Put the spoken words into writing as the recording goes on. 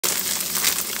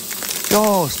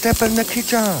Yo, step in the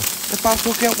kitchen. The about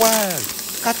to get wild.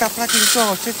 Got the blacking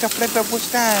sauce. It's a flavor with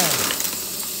style.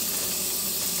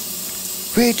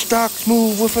 Rich, dark,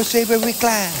 smooth with a savory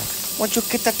glass. Once you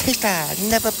get the taste,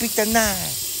 never beat the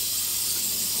knife.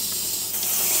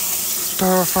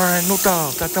 Stir-fry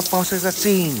noodle that the boss is a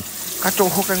scene. Got your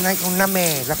hook and night on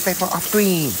name, the flavor of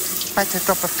dream. Spice a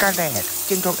drop of garlic,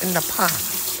 gentle in the pot.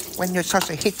 When your sauce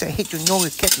hits, you know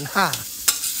it's getting hot.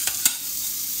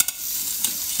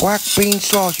 Black bean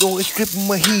sauce, yo, it's dripping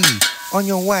with heat. On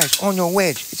your rice, on your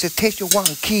wedge, it's a taste you want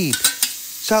to keep.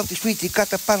 Salty sweet, you got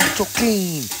the balance so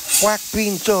clean. Black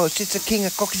bean sauce, it's the king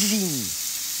of cuisine.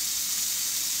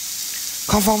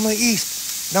 Come from the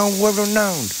east, now we're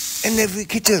renowned. In every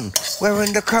kitchen, we're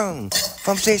in the crown.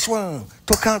 From Szechuan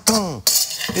to Canton,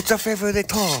 it's a favorite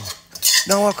talk.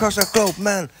 Now across the globe,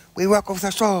 man, we rock with the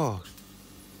sauce.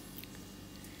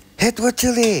 Head with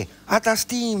chili, at the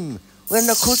steam. When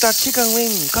the cook that chicken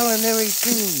wing, culinary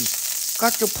dream.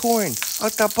 Got your pouring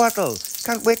out the bottle,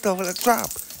 can't wait till the drop.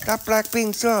 That black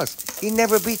bean sauce, he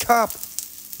never be top.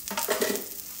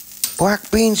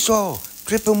 Black bean sauce,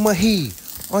 dripping with heat.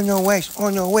 On your waist,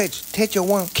 on your wedge, taste you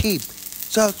want keep.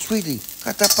 Salt sweetie,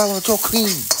 got that balance so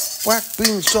clean. Black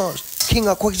bean sauce, king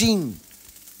of cuisine.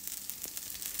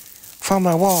 From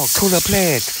the wall to the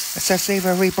plate, it's a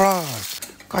savory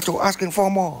blast. Got you asking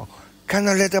for more, can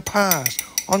I let it pass?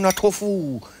 On the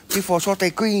tofu, before saute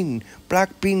green,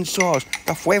 black bean sauce,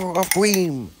 the flavor of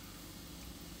dream.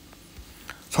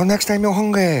 So next time you're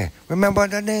hungry, remember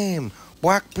the name,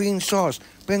 black bean sauce,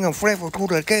 bring a flavor to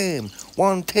the game.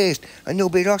 One taste, and you'll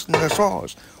be lost in the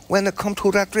sauce. When it comes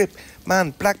to that drip,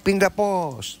 man, black bean the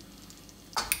boss.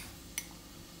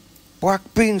 Black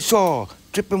bean sauce,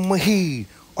 dripping with heat.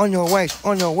 On your rice,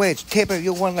 on your wedge, table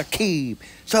you wanna keep.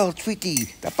 Salt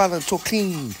sweetie, the balance so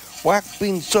clean. Black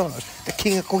bean sauce, the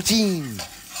king of cuisine.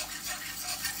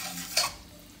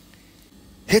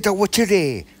 Hit it with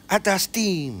chili, add the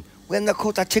steam. When the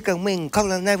cook the chicken wing,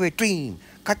 culinary dream.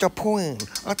 Got your point,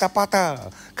 out the butter,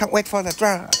 can't wait for the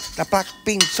drop. The black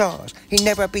bean sauce, he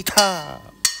never be top.